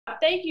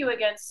Thank you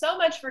again so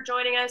much for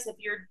joining us. If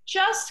you're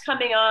just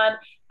coming on,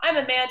 I'm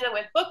Amanda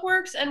with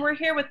Bookworks, and we're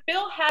here with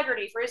Bill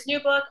Haggerty for his new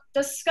book,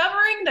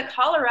 Discovering the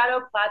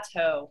Colorado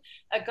Plateau,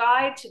 a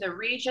guide to the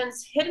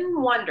region's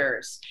hidden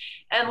wonders.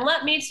 And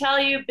let me tell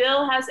you,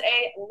 Bill has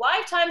a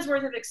lifetime's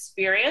worth of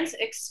experience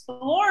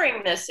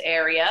exploring this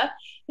area.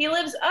 He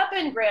lives up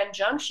in Grand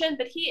Junction,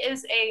 but he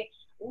is a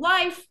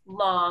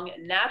lifelong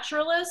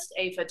naturalist,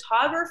 a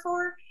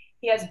photographer.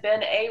 He has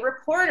been a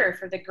reporter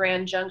for the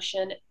Grand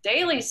Junction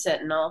Daily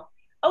Sentinel,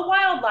 a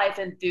wildlife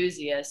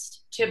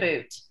enthusiast to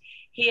boot.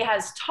 He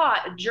has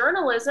taught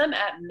journalism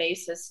at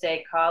Mesa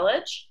State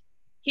College.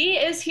 He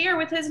is here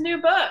with his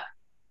new book,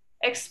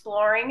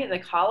 Exploring the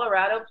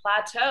Colorado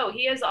Plateau.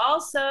 He is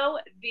also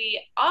the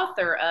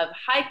author of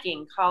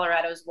Hiking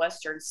Colorado's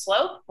Western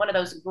Slope, one of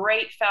those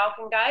great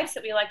Falcon guides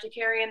that we like to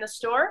carry in the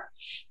store,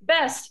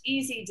 Best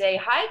Easy Day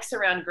Hikes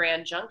Around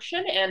Grand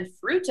Junction and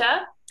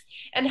Fruta,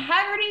 and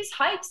Haggerty's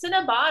Hikes in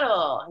a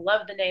Bottle. I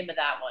love the name of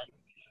that one.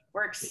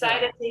 We're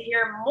excited to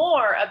hear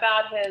more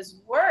about his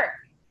work,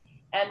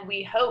 and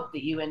we hope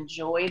that you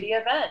enjoy the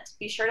event.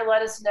 Be sure to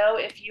let us know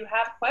if you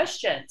have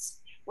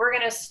questions. We're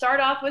going to start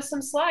off with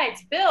some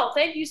slides. Bill,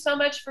 thank you so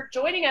much for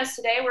joining us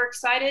today. We're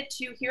excited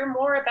to hear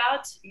more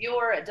about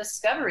your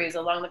discoveries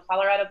along the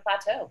Colorado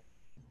Plateau.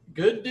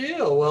 Good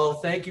deal. Well,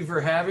 thank you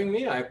for having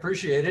me. I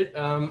appreciate it.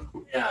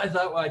 I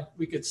thought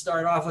we could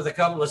start off with a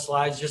couple of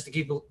slides just to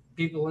keep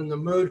people in the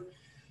mood,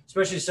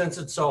 especially since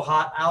it's so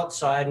hot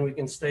outside and we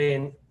can stay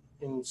in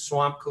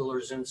swamp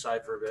coolers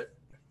inside for a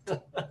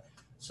bit.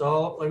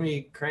 So let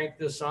me crank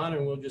this on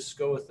and we'll just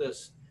go with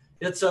this.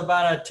 It's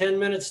about a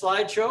 10-minute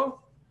slideshow,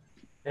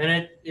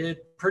 and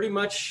it pretty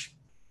much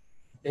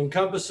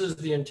encompasses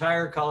the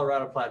entire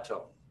Colorado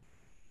Plateau.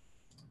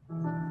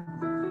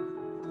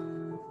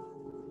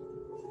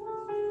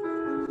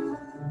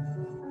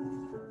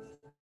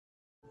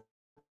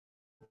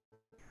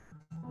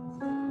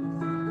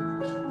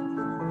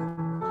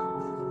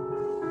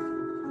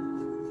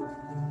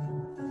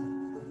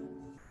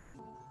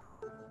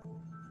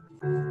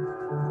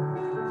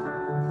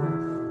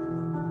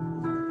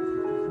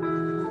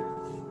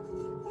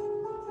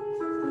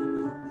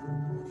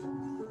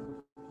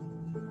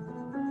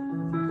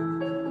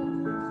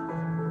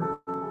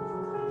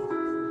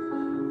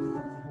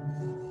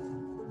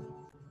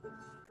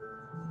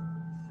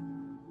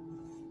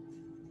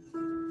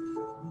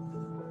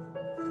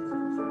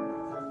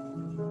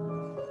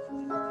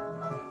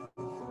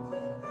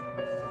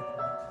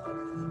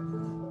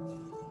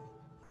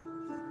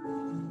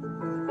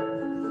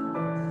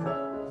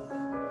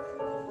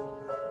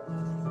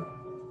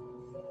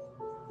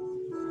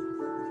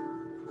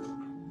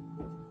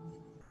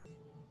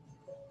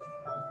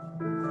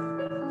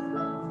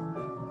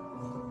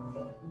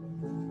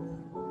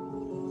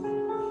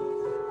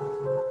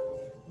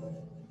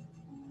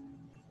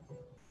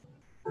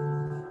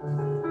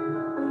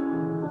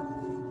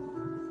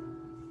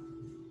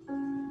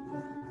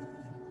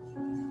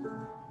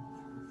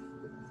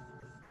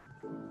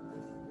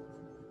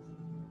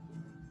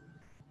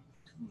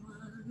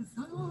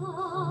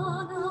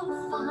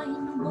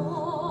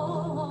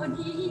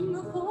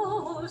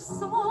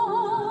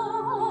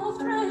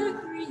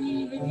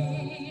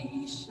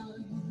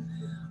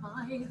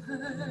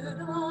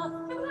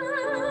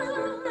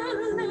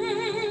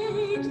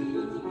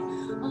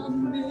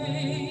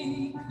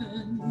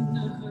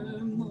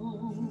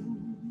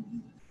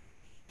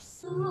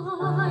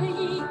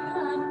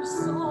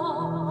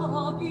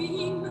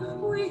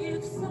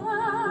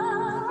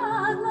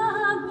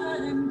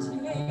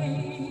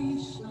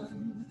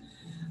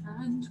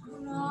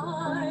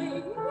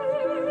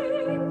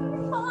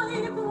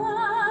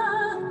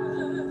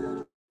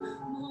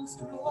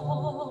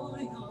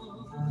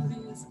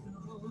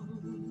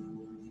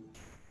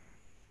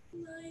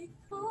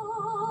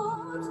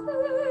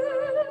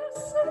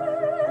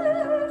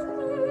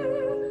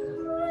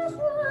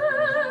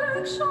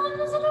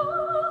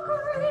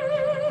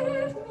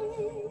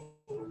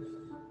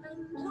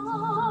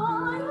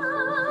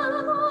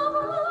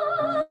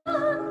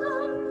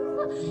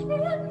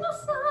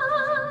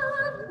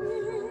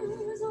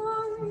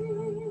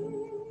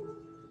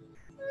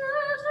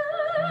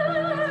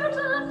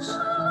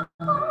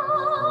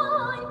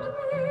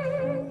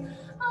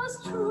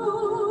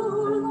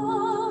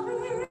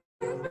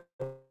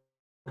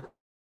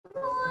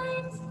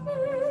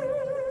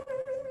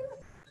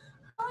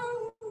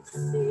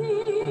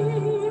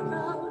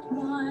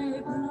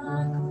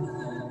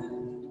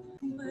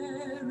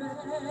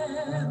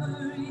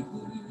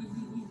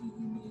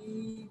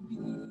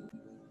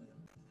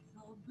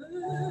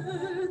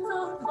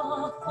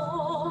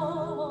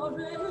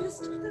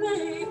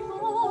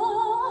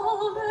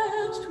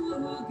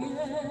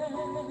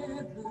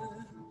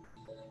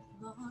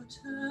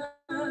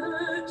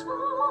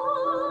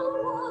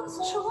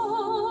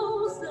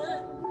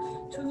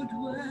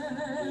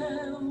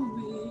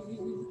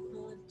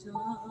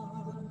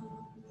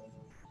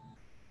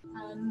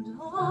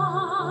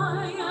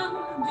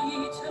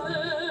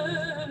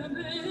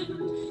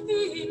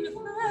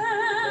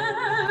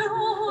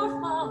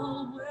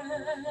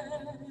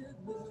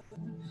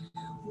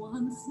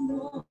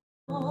 nor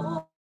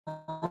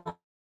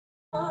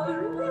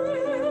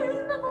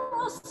in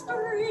the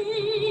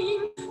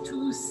stream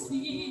to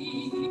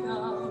seek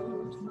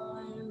out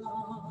my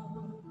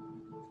love.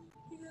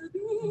 He'll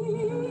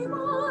be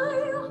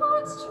my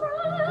heart's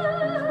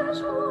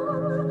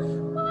treasure,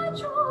 my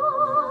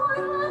joy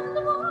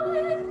and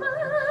my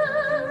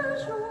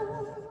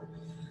pleasure,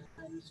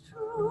 and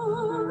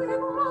truly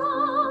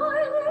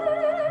my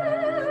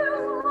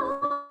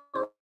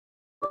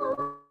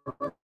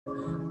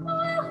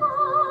my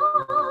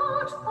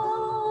heart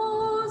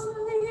follows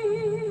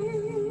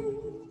thee.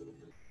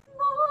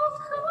 Both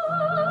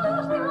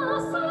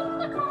courteous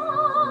and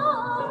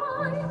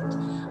kind,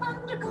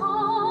 and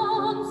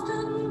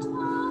constant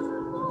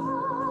of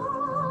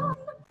mind.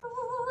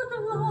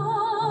 Good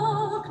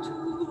luck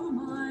to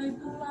my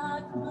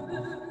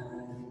blackbird,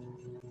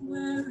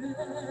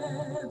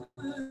 wherever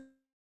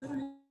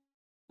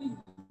he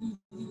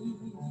may be.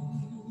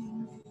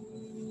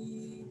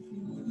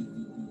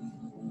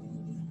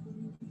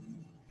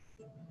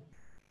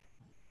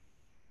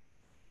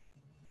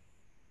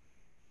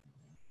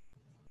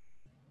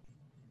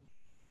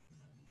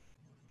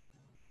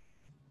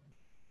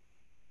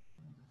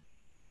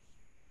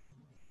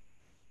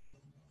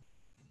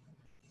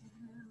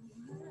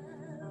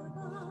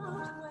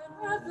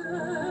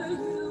 Whenever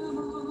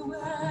you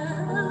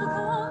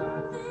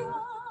welcome the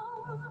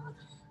hour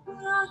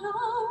that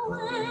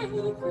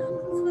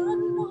awakens the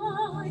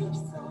night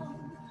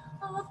song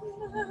of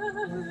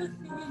mirth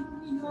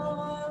in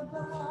your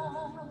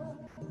bower,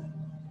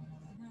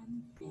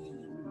 then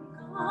think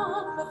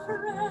of the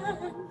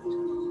friend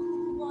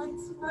who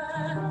once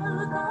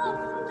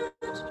welcomed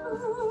it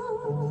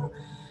too,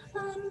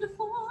 and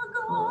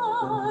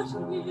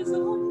forgot his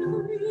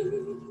own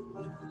grief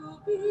to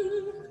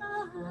be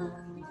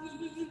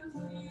happy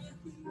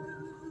with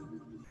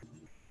you.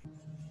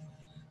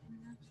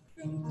 Let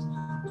fate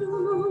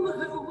do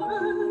her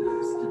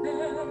worst,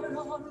 there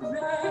are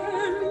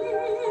rare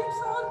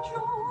leaves of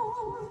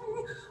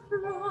joy,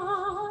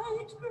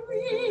 bright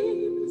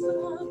dreams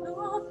of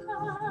the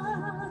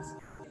past,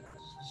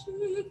 which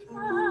she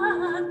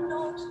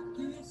cannot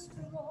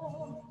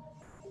destroy,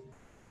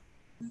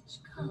 which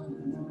come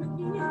in the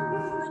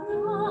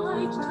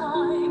night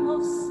time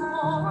of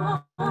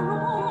sorrow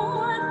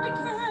and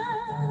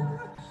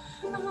care,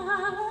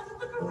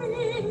 and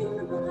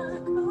bring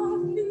back our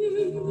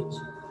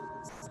features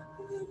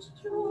which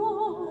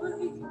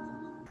joy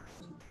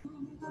to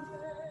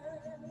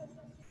bear.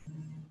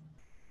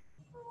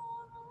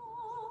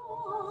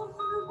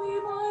 Over me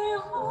my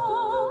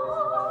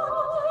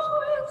heart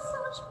with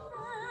such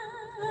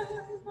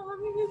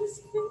memories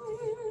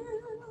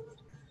filled,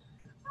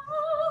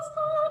 as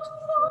that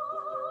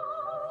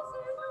vase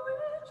in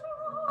which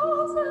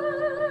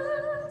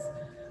roses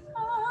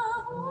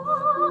have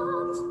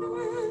once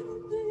been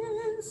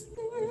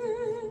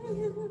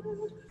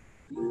distilled.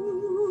 You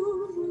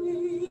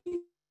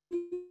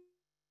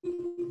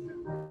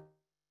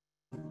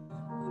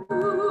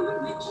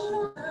may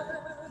share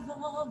the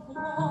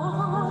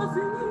vase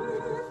if you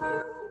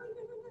will,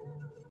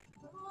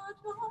 but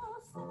the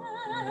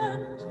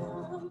scent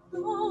of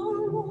the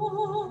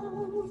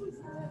roses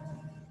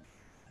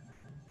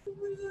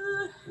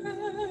will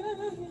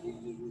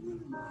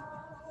hang my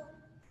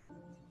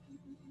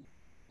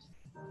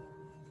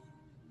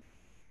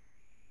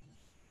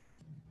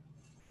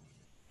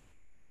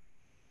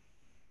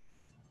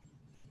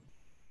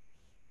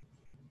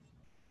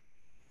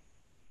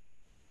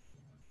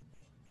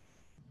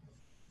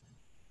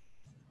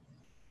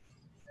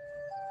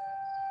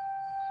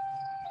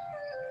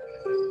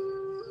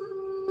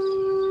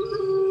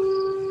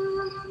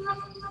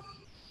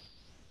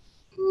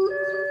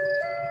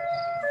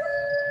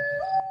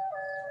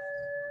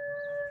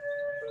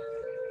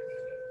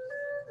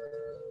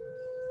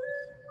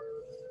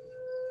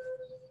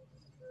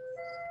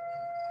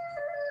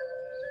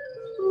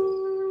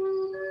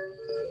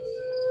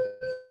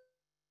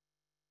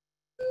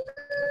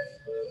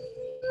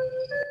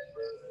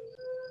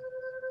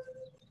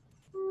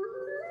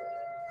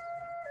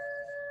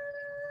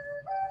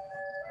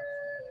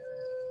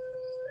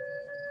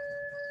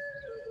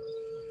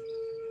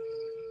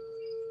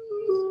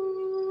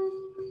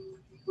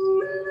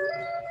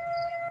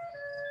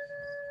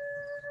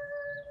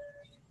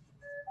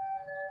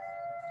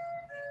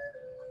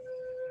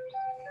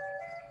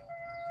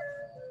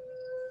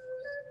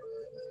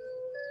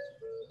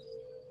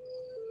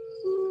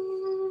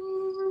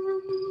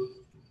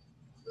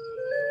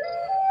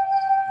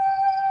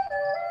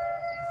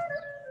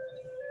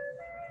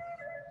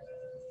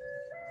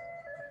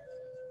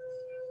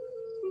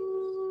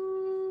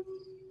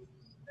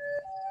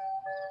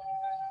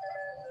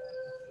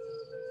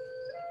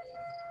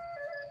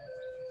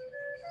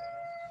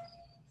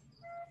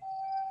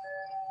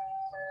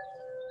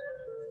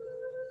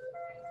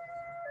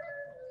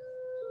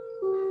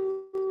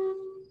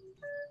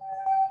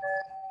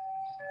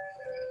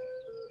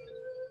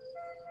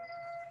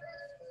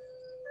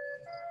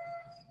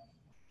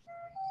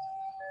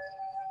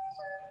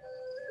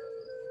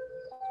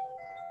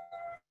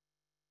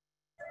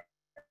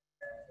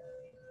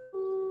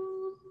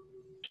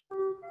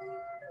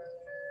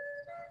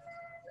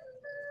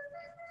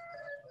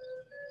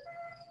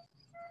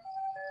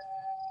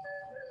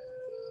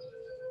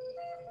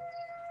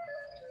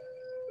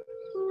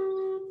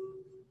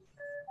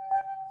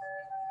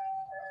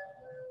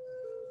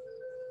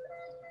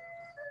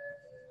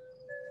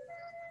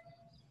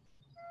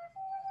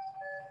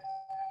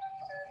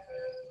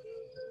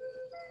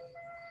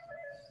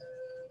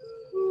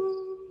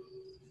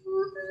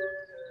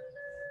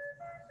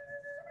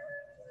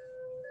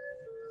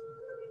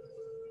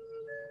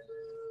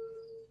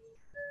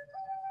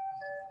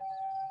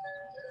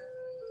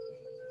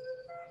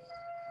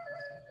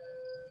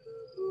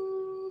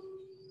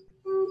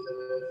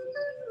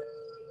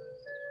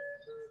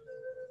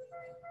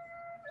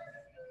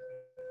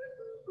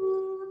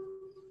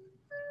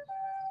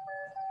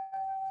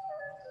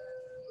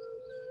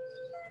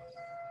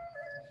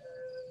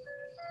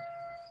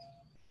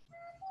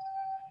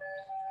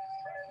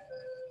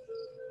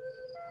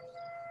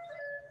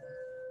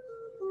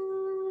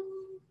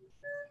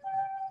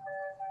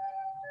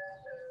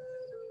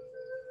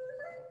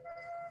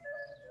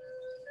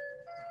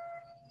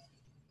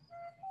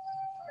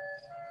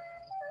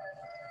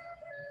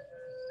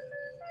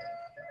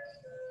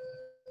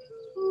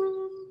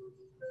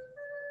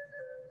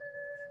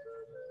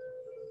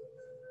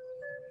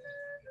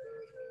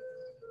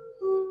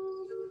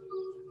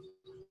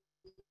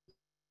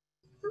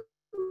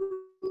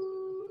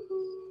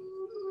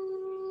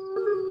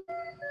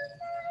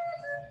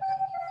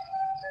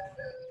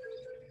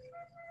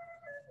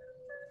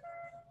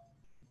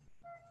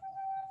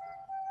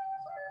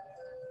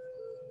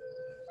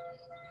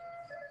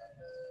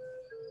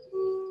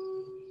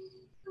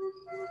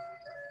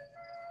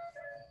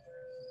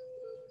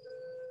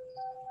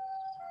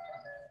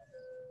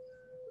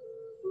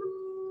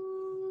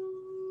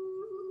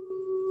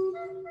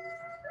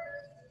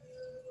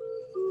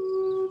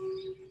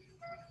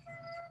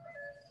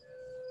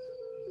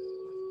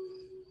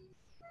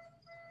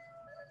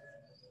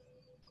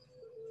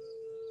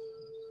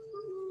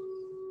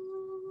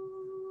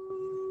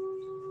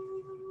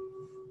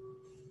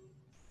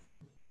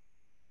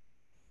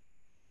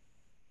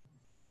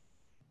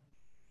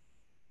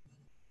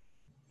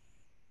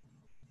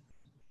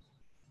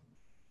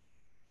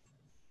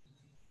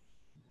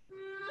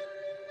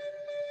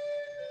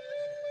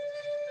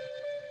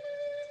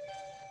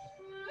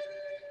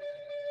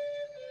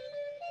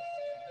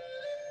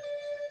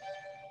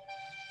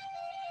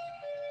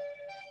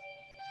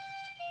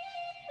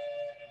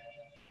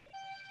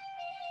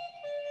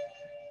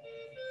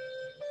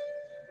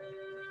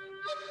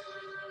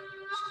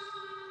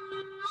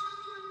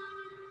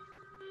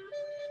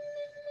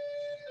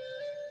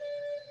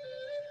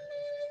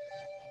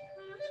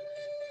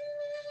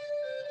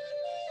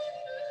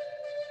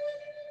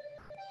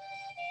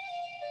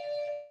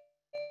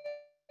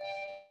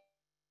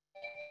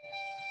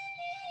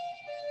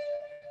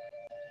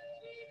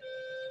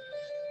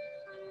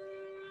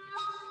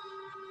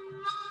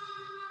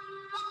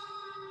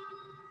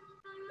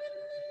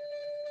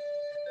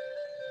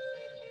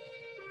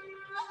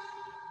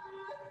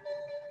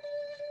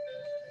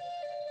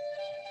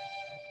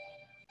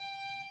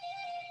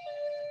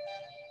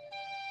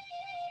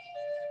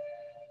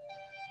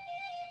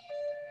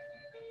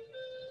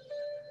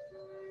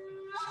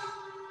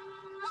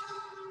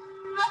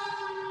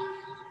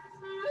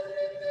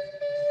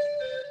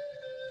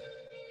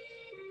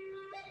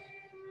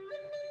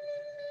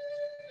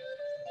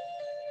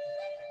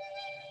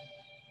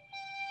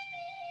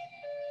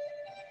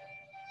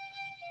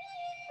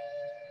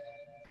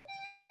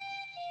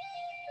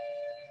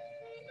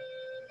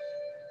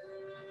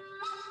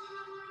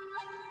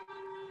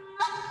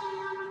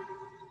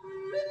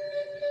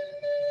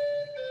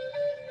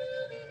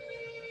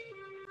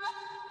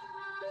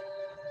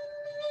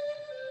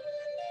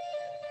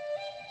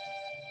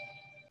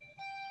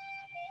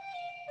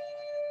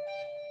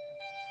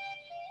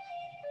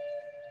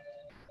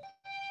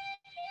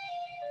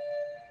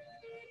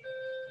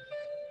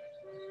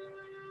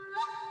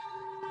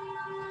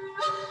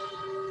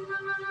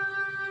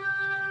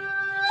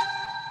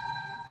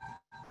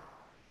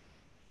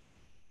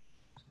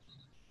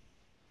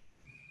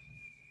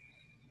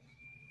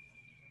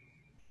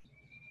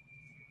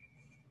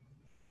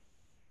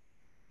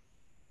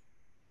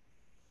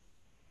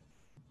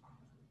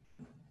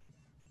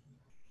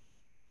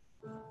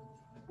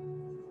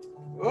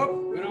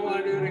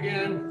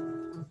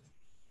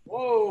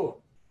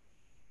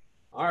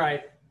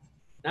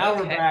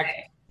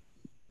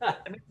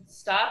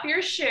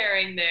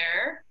sharing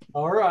there.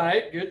 All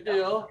right, good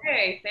deal.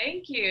 Okay,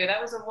 thank you.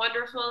 That was a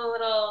wonderful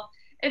little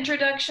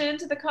introduction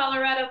to the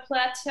Colorado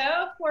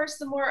Plateau. Of course,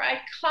 the more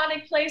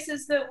iconic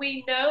places that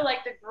we know,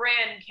 like the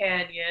Grand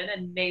Canyon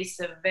and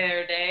Mesa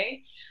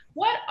Verde.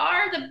 What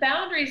are the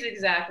boundaries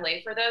exactly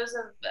for those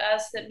of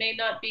us that may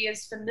not be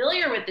as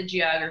familiar with the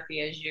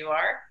geography as you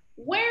are?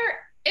 Where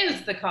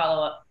is the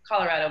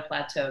Colorado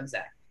Plateau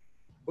exactly?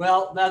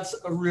 Well, that's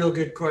a real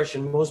good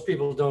question. Most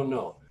people don't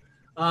know.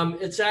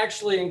 It's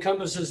actually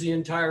encompasses the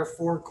entire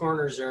Four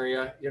Corners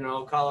area, you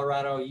know,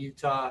 Colorado,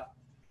 Utah,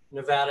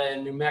 Nevada,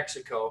 and New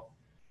Mexico.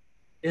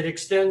 It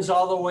extends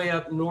all the way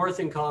up north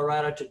in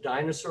Colorado to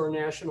Dinosaur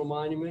National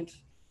Monument,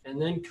 and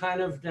then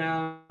kind of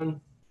down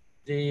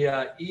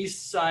the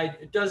east side.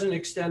 It doesn't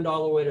extend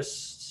all the way to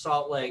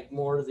Salt Lake,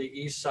 more to the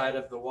east side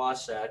of the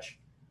Wasatch,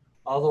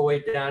 all the way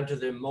down to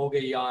the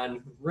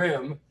Mogollon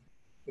Rim,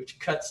 which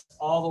cuts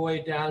all the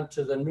way down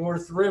to the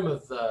north rim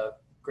of the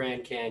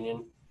Grand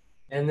Canyon,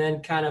 and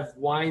then kind of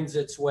winds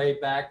its way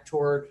back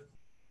toward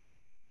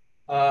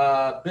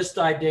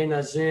Vista de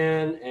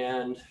Nazin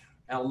and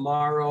El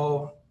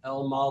Morro,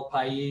 El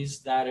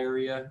Malpais, that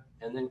area,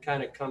 and then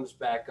kind of comes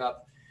back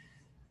up.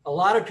 A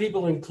lot of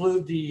people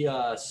include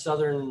the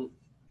southern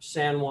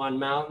San Juan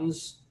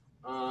Mountains,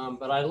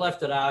 but I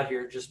left it out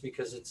here just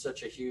because it's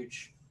such a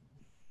huge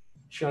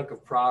chunk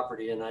of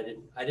property, and I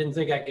didn't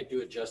think I could do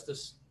it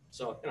justice.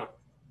 So, you know,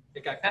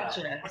 it got cut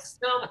Gotcha. out.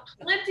 Still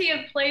plenty of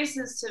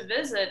places to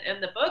visit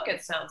in the book,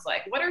 it sounds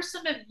like. What are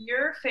some of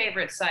your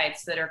favorite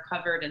sites that are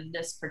covered in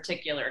this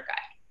particular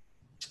guide?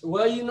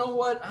 Well, you know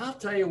what? I'll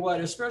tell you what,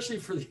 especially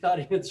for the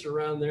audience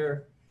around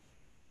there,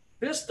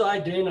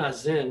 Vista de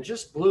Nazin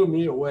just blew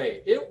me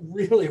away. It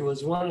really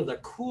was one of the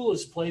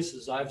coolest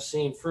places I've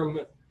seen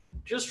from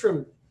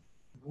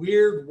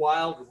weird,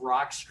 wild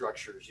rock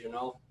structures, you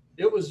know.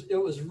 It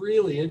was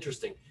really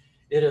interesting.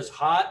 It is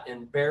hot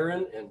and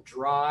barren and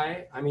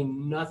dry. I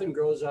mean, nothing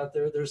grows out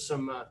there. There's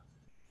some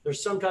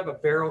type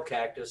of barrel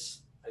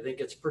cactus. I think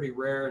it's pretty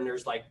rare, and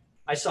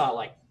I saw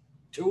like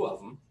 2 of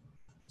them.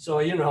 So,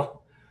 you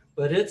know,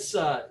 but it's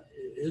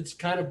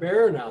kind of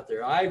barren out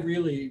there. I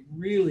really,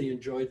 really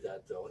enjoyed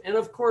that though. And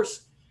of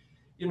course,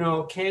 you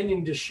know,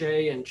 Canyon de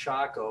Chelly and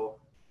Chaco,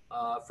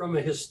 from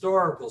a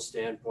historical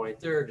standpoint,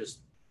 they're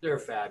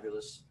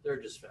fabulous. They're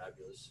just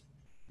fabulous,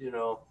 you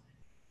know.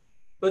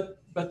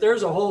 But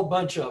there's a whole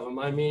bunch of them.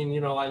 I mean,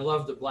 you know, I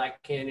love the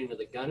Black Canyon of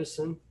the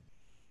Gunnison.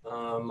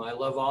 I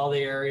love all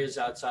the areas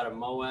outside of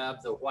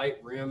Moab, the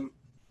White Rim,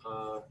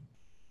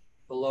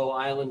 below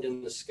Island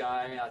in the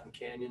Sky out in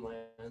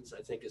Canyonlands,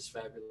 I think is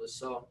fabulous.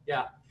 So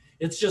yeah,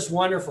 it's just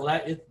wonderful.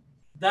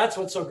 That's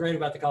what's so great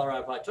about the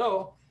Colorado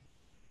Plateau.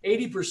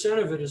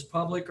 80% of it is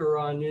public or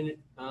on a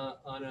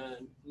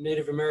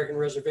Native American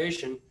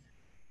reservation.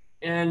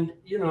 And,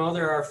 you know,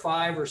 there are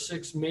 5 or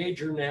 6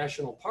 major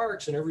national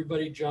parks, and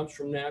everybody jumps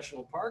from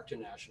national park to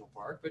national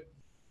park. But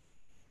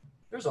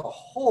there's a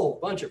whole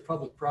bunch of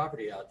public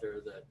property out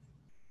there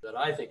that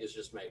I think is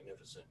just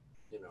magnificent,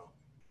 you know.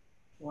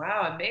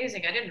 Wow,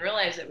 amazing. I didn't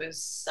realize it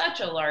was such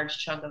a large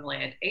chunk of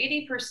land.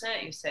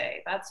 80%, you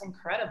say. That's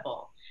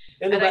incredible.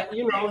 And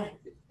you know,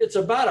 it's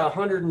about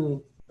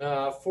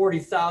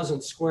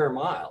 140,000 square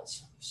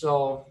miles.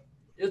 So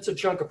it's a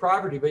chunk of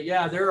property. But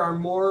yeah, there are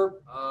more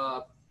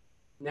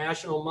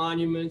national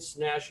monuments,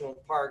 national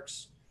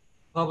parks,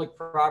 public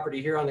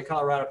property here on the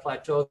Colorado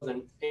Plateau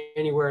than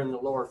anywhere in the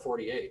lower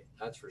 48.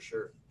 That's for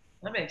sure.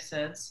 That makes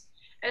sense.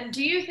 And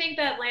do you think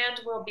that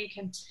land will be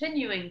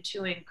continuing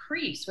to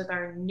increase with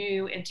our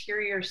new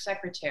Interior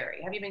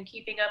Secretary? Have you been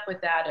keeping up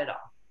with that at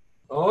all?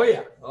 Oh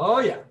yeah, oh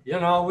yeah. You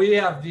know, we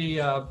have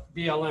the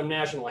BLM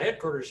national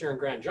headquarters here in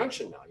Grand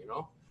Junction now. You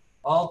know,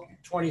 all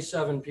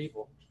 27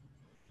 people.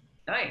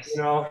 Nice.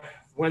 You know,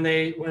 when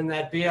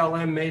that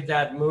BLM made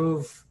that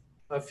move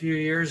a few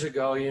years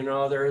ago, you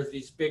know, there are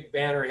these big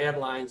banner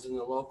headlines in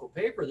the local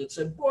paper that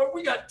said, "Boy,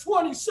 we got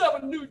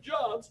 27 new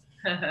jobs."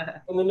 And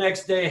the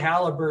next day,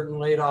 Halliburton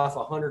laid off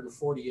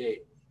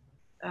 148.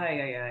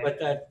 But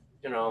that,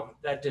 you know,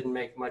 that didn't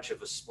make much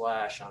of a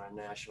splash on a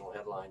national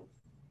headline,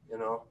 you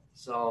know.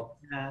 So,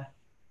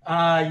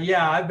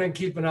 yeah, I've been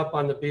keeping up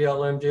on the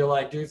BLM deal.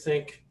 I do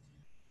think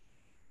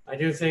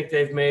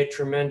they've made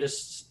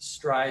tremendous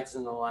strides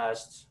in the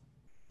last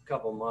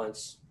couple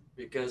months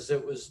because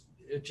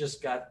it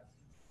just got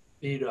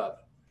beat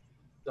up.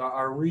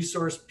 Our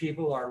resource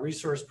people, our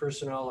resource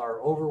personnel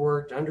are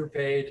overworked,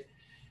 underpaid.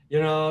 You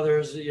know,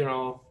 there's, you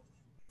know,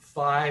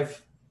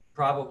 5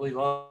 probably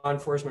law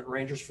enforcement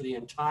rangers for the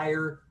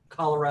entire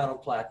Colorado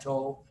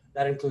Plateau.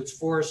 That includes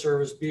Forest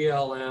Service,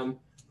 BLM,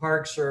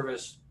 Park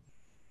Service.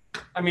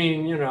 I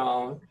mean, you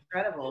know,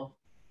 Incredible.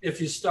 If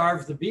you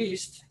starve the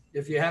beast,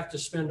 if you have to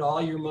spend all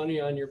your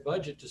money on your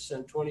budget to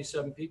send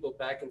 27 people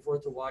back and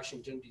forth to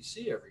Washington,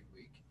 D.C. every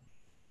week,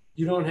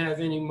 you don't have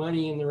any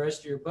money in the rest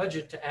of your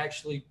budget to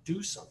actually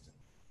do something.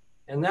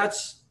 And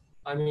that's,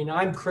 I mean,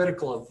 I'm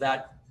critical of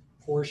that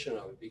portion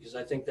of it because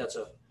I think that's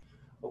a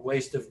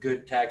waste of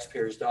good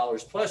taxpayers'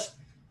 dollars. Plus,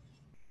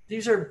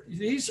 these are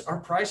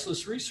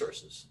priceless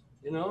resources,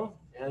 you know,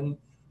 and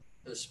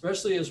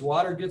especially as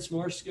water gets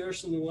more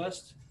scarce in the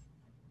West,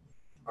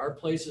 our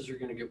places are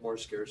going to get more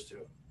scarce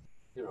too,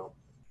 you know.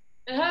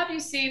 And how have you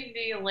seen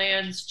the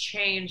lands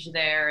change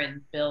there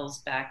in Bill's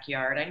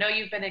backyard? I know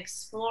you've been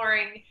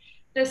exploring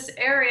this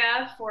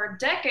area for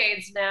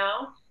decades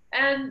now.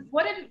 And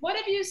what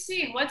have you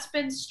seen? What's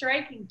been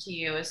striking to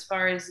you as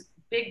far as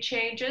big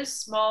changes,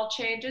 small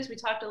changes? We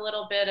talked a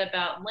little bit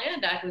about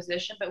land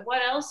acquisition, but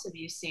what else have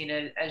you seen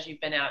as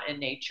you've been out in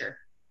nature?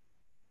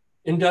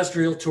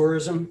 Industrial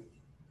tourism.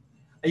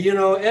 You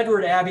know,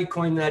 Edward Abbey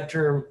coined that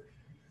term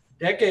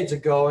decades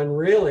ago, and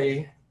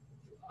really,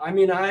 I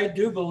mean, I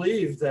do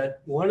believe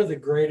that one of the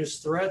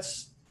greatest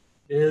threats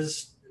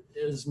is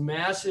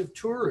massive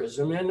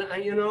tourism, and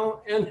you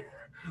know, and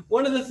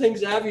one of the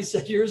things Abbey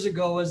said years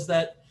ago was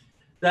that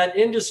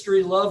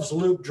industry loves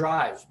loop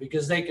drives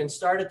because they can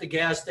start at the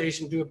gas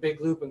station, do a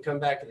big loop, and come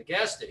back to the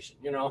gas station.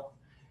 You know,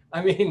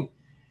 I mean,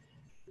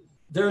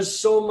 there's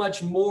so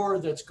much more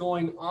that's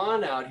going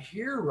on out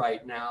here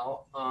right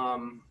now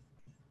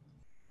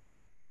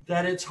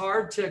that it's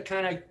hard to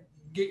kind of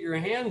get your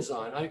hands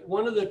on.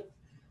 One of the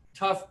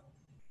tough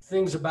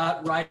things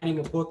about writing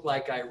a book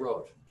like I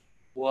wrote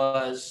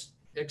was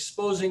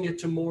exposing it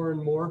to more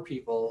and more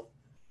people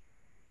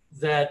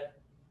that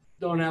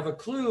don't have a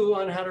clue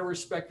on how to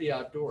respect the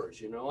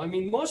outdoors. You know, I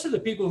mean, most of the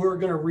people who are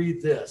going to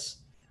read this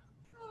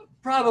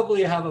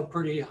probably have a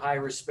pretty high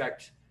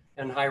respect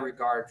and high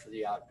regard for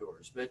the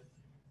outdoors,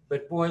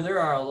 but boy, there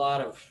are a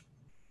lot of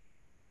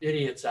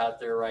idiots out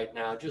there right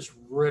now just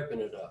ripping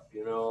it up,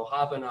 you know,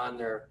 hopping on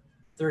their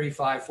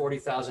 $35,000,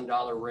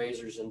 $40,000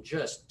 razors and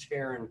just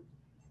tearing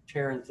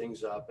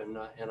things up, and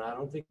I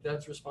don't think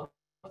that's responsible.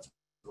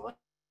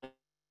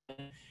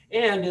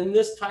 And in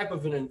this type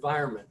of an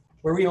environment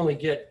where we only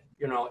get,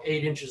 you know,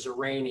 8 inches of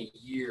rain a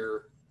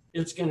year,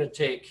 it's going to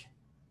take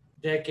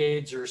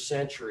decades or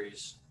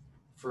centuries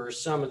for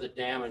some of the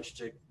damage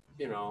to,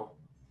 you know,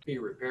 be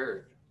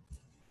repaired.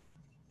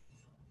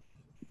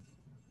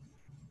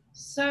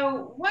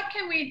 So, what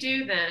can we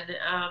do then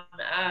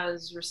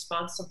as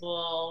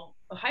responsible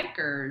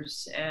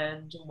hikers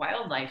and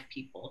wildlife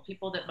people,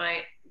 people that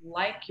might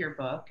like your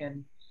book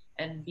and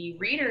be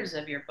readers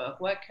of your book?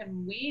 What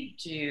can we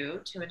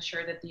do to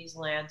ensure that these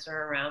lands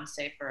are around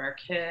safe for our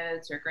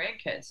kids or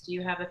grandkids? Do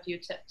you have a few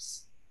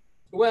tips?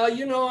 Well,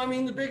 you know, I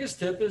mean, the biggest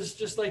tip is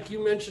just like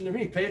you mentioned to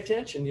me, pay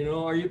attention. You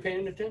know, are you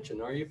paying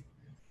attention? Are you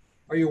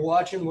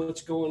watching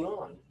what's going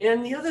on?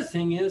 And the other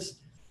thing is,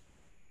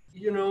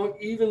 you know,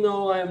 even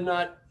though I'm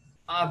not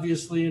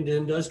obviously into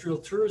industrial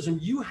tourism,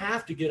 you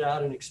have to get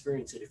out and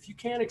experience it. If you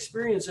can't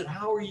experience it,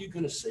 how are you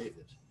going to save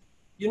it?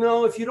 You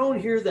know, if you don't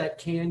hear that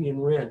canyon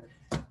wren,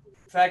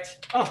 in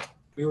fact,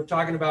 we were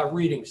talking about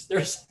readings.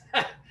 There's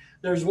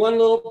one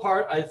little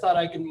part I thought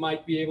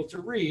might be able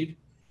to read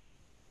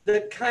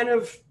that kind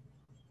of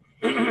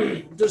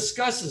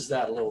discusses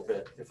that a little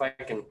bit, if I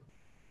can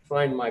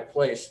find my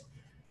place.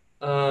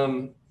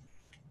 You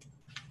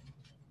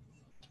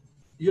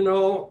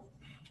know,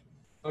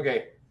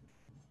 okay,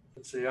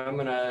 let's see,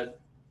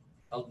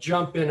 I'll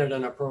jump in at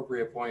an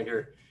appropriate point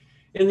here.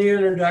 In the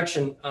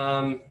introduction,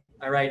 I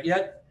write,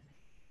 yet,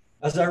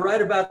 as I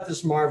write about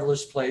this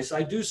marvelous place,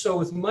 I do so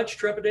with much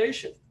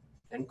trepidation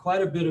and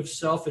quite a bit of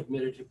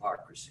self-admitted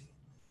hypocrisy.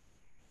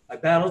 I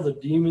battle the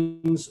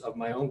demons of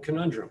my own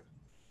conundrum.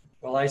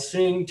 While I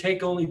sing,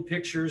 take only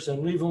pictures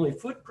and leave only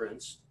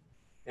footprints,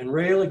 and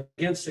rail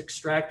against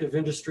extractive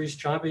industries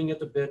chomping at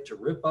the bit to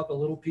rip up a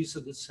little piece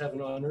of this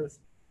heaven on earth,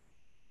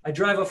 I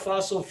drive a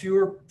fossil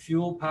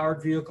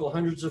fuel-powered vehicle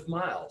hundreds of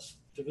miles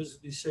to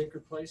visit these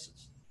sacred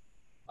places.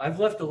 I've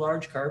left a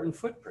large carbon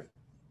footprint.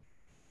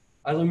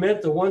 I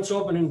lament the once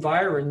open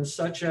environs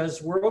such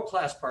as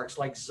world-class parks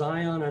like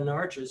Zion and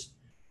Arches,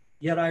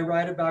 yet I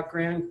write about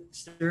Grand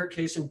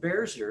Staircase and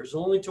Bears Ears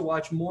only to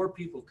watch more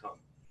people come.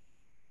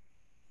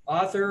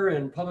 Author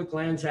and public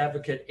lands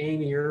advocate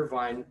Amy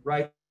Irvine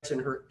writes in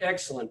her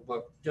excellent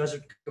book,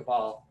 Desert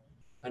Cabal,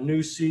 A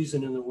New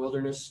Season in the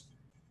Wilderness,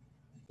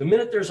 the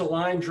minute there's a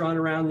line drawn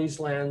around these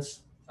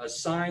lands, a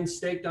sign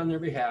staked on their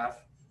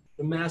behalf,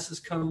 the masses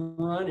come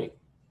running.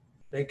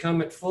 They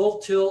come at full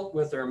tilt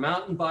with their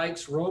mountain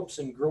bikes, ropes,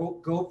 and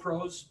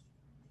GoPros.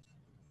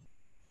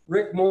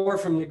 Rick Moore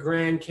from the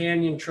Grand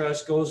Canyon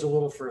Trust goes a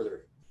little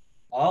further.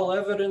 All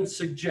evidence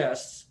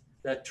suggests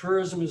that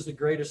tourism is the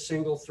greatest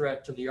single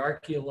threat to the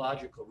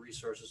archaeological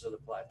resources of the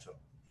plateau.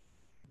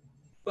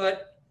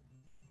 But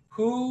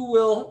who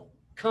will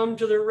come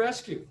to their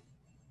rescue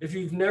if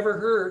you've never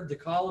heard the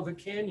call of a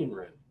canyon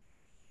wren?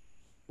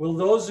 Will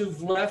those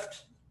who've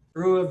left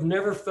or who have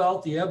never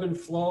felt the ebb and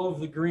flow of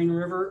the Green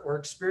River or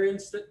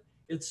experienced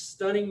its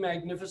stunning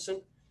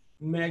magnificence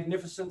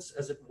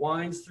as it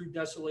winds through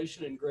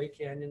desolation and gray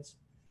canyons,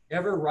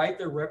 ever write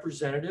their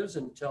representatives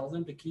and tell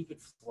them to keep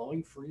it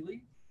flowing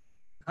freely?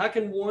 How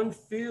can one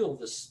feel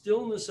the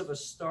stillness of a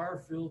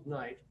star-filled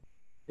night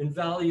in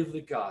Valley of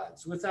the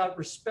Gods without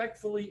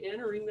respectfully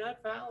entering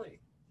that valley?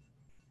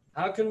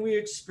 How can we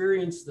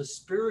experience the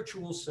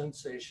spiritual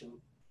sensation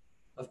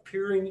of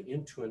peering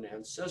into an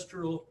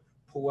ancestral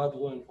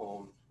Puebloan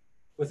home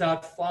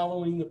without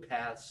following the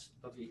paths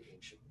of the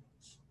ancient ones?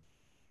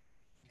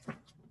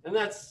 And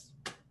that's,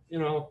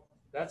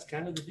 that's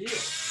kind of the deal.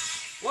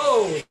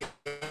 Whoa,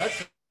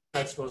 that's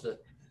not supposed to,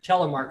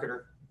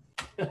 telemarketer.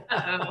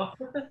 Uh-oh.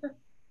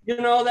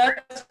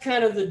 That's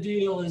kind of the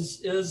deal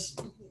is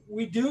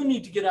we do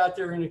need to get out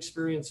there and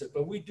experience it,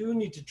 but we do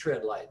need to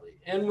tread lightly.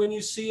 And when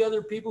you see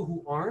other people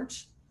who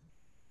aren't,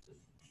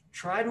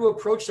 try to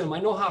approach them. I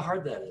know how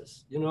hard that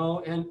is,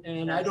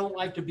 and I don't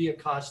like to be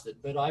accosted,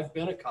 but I've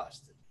been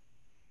accosted.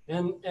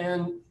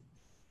 And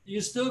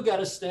you still got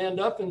to stand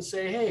up and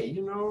say, hey,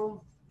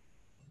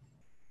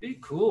 be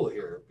cool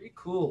here. Be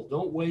cool.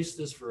 Don't waste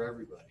this for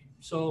everybody.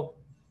 So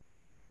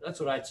that's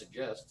what I'd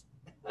suggest.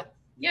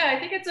 Yeah, I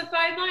think it's a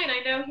fine line.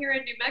 I know here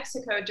in New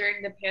Mexico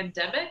during the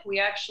pandemic, we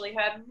actually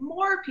had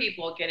more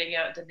people getting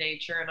out into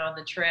nature and on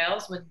the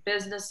trails when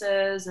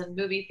businesses and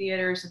movie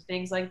theaters and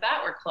things like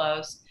that were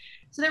closed.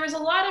 So there was a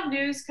lot of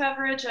news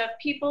coverage of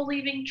people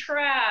leaving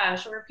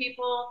trash or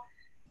people,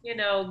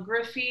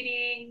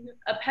 graffitiing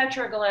a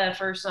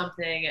petroglyph or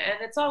something.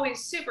 And it's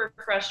always super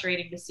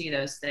frustrating to see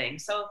those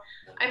things. So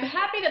I'm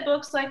happy that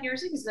books like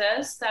yours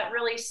exist that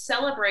really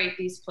celebrate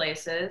these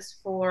places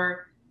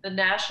for the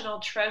national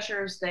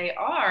treasures they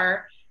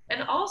are,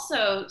 and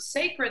also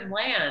sacred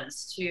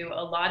lands to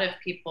a lot of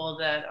people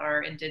that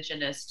are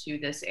indigenous to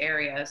this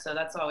area. So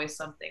that's always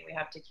something we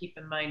have to keep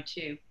in mind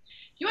too. Do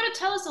you want to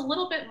tell us a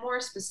little bit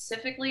more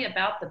specifically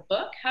about the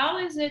book? How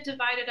is it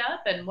divided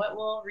up and what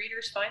will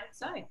readers find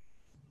inside?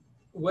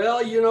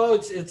 Well,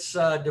 it's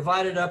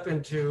divided up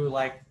into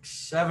like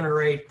 7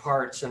 or 8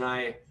 parts.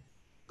 And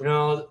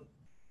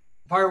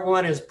part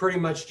 1 is pretty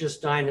much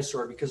just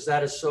dinosaur because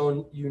that is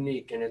so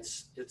unique and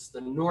it's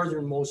the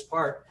northernmost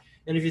part.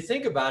 And if you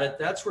think about it,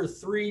 that's where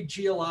 3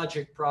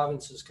 geologic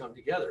provinces come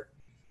together.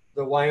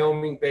 The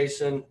Wyoming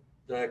Basin,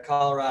 the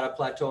Colorado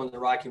Plateau, and the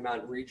Rocky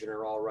Mountain region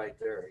are all right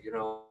there,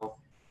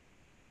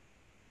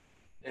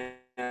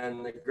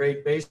 And the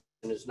Great Basin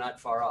is not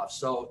far off.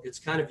 So it's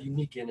kind of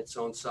unique in its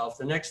own self.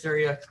 The next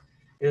area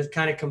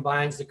kind of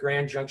combines the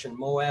Grand Junction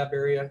Moab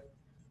area.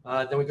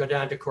 Then we go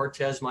down to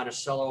Cortez,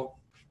 Monticello,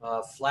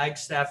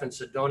 Flagstaff, and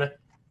Sedona.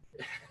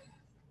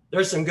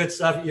 There's some good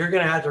stuff. You're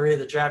going to have to read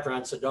the chapter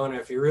on Sedona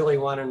if you really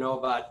want to know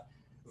about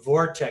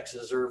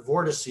vortexes or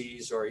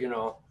vortices or,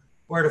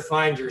 where to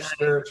find your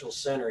spiritual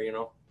center,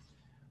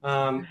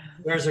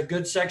 There's a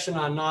good section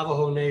on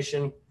Navajo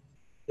Nation,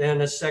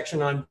 then a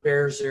section on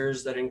Bears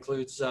Ears that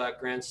includes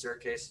Grand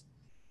Staircase.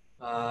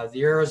 Bears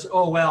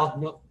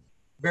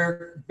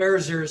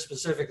Ears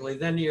specifically,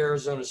 then the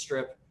Arizona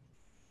Strip,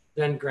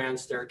 then Grand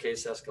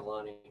Staircase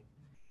Escalante.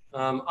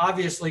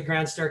 Obviously,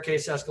 Grand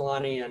Staircase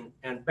Escalante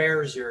and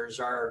Bears Ears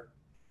are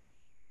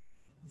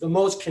the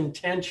most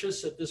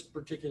contentious at this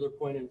particular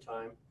point in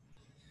time.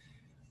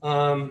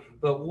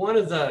 But one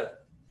of the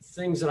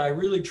things that I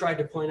really tried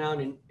to point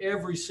out in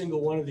every single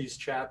one of these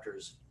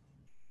chapters,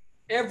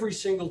 every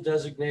single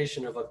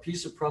designation of a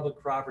piece of public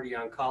property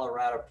on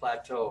Colorado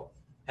Plateau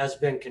has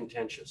been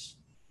contentious.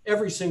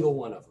 Every single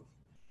one of them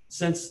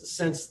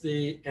since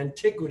the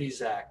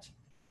Antiquities Act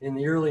in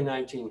the early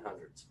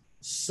 1900s.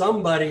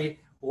 Somebody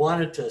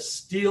wanted to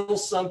steal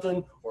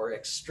something or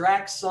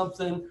extract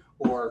something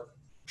or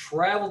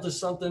travel to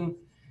something,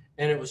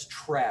 and it was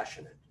trash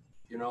in it.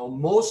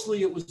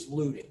 Mostly it was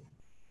looting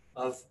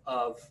of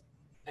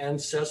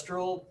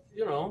ancestral,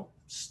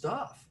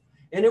 stuff.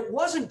 And it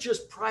wasn't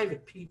just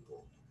private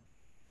people.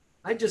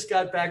 I just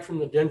got back from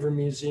the Denver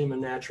Museum of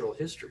Natural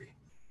History.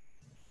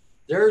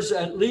 There's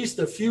at least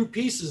a few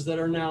pieces that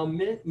are now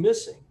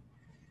missing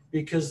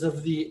because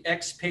of the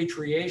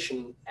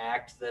Expatriation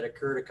Act that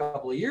occurred a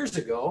couple of years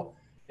ago.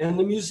 And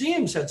the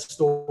museums had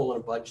stolen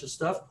a bunch of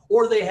stuff,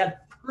 or they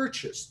had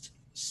purchased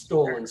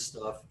stolen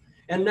stuff.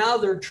 And now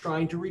they're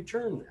trying to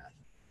return that,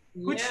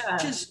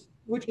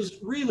 which is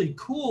really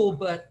cool,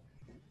 but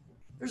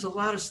there's a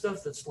lot of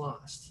stuff that's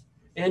lost.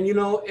 And,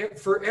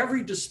 for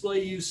every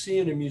display you see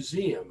in a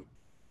museum,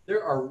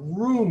 there are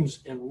rooms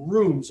and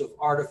rooms of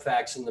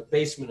artifacts in the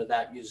basement of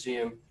that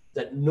museum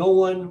that no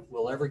one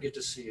will ever get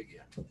to see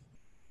again.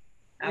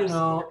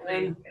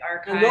 Absolutely.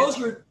 And those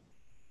were,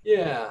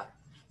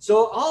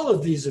 So all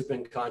of these have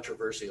been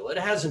controversial. It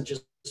hasn't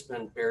just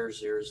been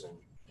Bears Ears and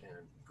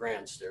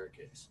Grand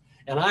Staircase.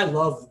 And I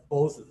love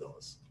both of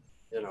those,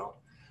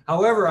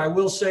 However, I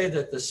will say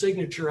that the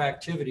signature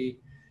activity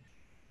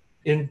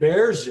in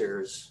Bears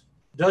Ears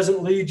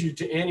doesn't lead you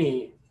to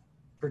any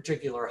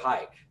particular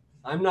hike.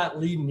 I'm not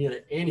leading you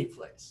to any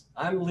place.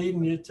 I'm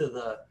leading you to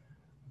the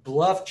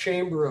Bluff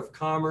Chamber of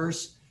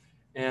Commerce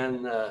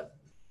and the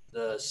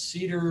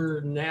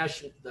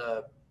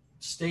the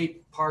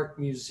State Park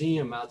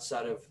Museum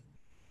outside of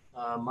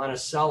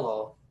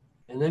Monticello,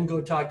 and then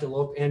go talk to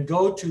local and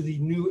go to the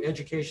new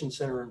education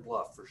center in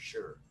Bluff for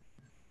sure.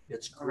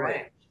 It's great.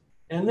 Right.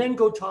 And then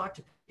go talk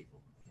to people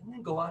and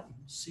then go out and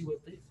see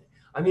what they think.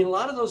 I mean, a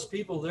lot of those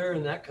people there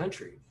in that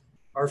country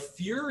are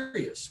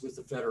furious with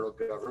the federal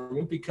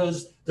government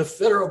because the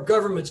federal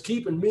government's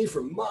keeping me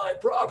from my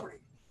property.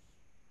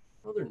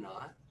 No, they're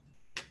not.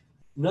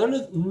 None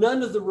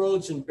of the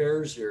roads in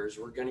Bears Ears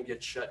were going to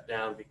get shut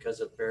down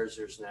because of Bears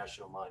Ears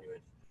National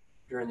Monument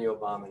during the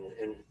Obama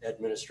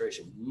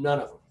administration. None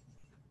of them.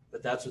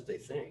 but that's what they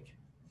think,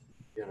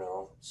 you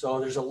know? So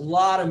there's a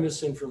lot of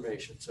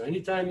misinformation. So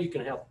anytime you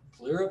can help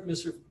clear up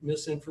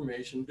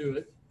misinformation, do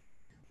it,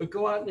 but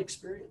go out and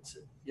experience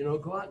it, you know,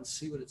 go out and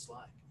see what it's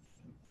like.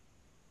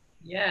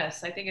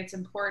 Yes, I think it's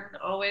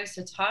important always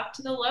to talk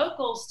to the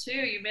locals too.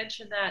 You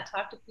mentioned that.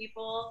 Talk to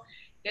people,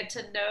 get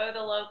to know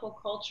the local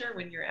culture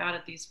when you're out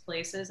at these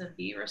places and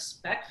be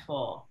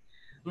respectful.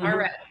 All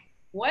right.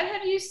 What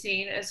have you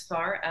seen as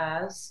far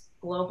as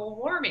global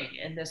warming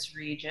in this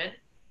region?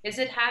 Is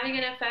it having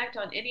an effect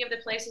on any of the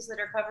places that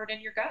are covered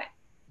in your guide?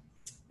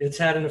 It's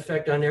had an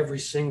effect on every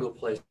single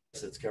place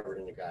that's covered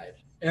in the guide.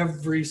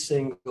 Every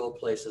single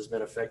place has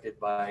been affected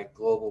by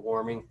global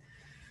warming.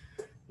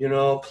 You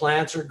know,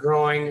 plants are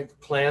growing,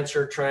 plants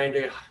are trying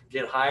to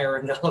get higher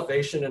in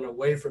elevation and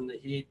away from the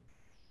heat.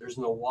 There's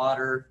no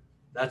water.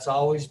 That's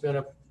always been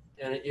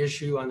an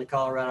issue on the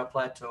Colorado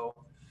Plateau.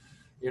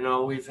 You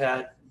know, we've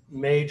had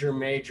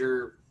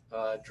major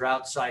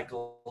drought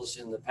cycles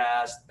in the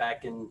past,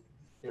 back in,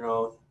 you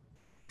know,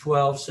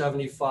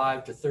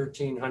 1275 to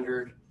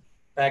 1300,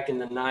 back in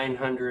the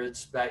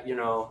 900s, back, you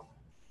know,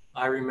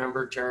 I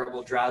remember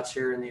terrible droughts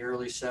here in the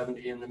early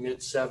 70s, in the mid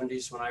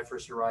 70s when I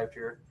first arrived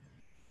here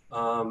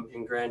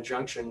in Grand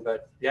Junction.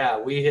 But yeah,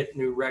 we hit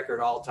new record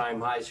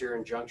all-time highs here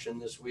in Junction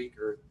this week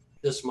or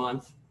this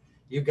month.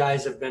 You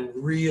guys have been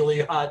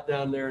really hot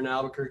down there in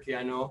Albuquerque,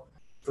 I know,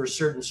 for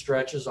certain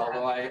stretches,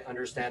 although I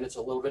understand it's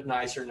a little bit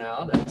nicer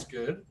now. That's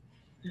good.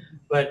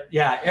 But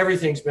yeah,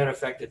 everything's been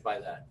affected by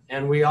that.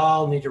 And we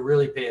all need to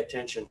really pay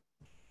attention.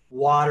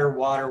 Water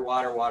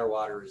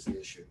is the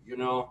issue. You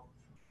know,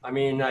 I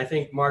mean, I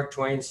think Mark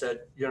Twain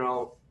said, you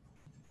know,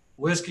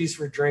 whiskey's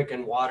for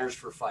drinking, water's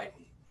for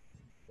fighting.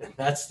 And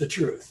that's the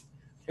truth.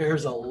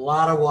 There's a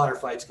lot of water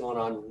fights going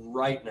on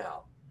right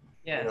now.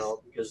 Yes. You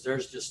know, because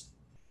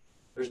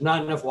there's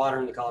not enough water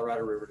in the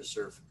Colorado River to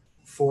serve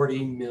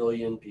 40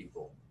 million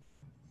people.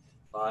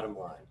 Bottom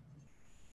line.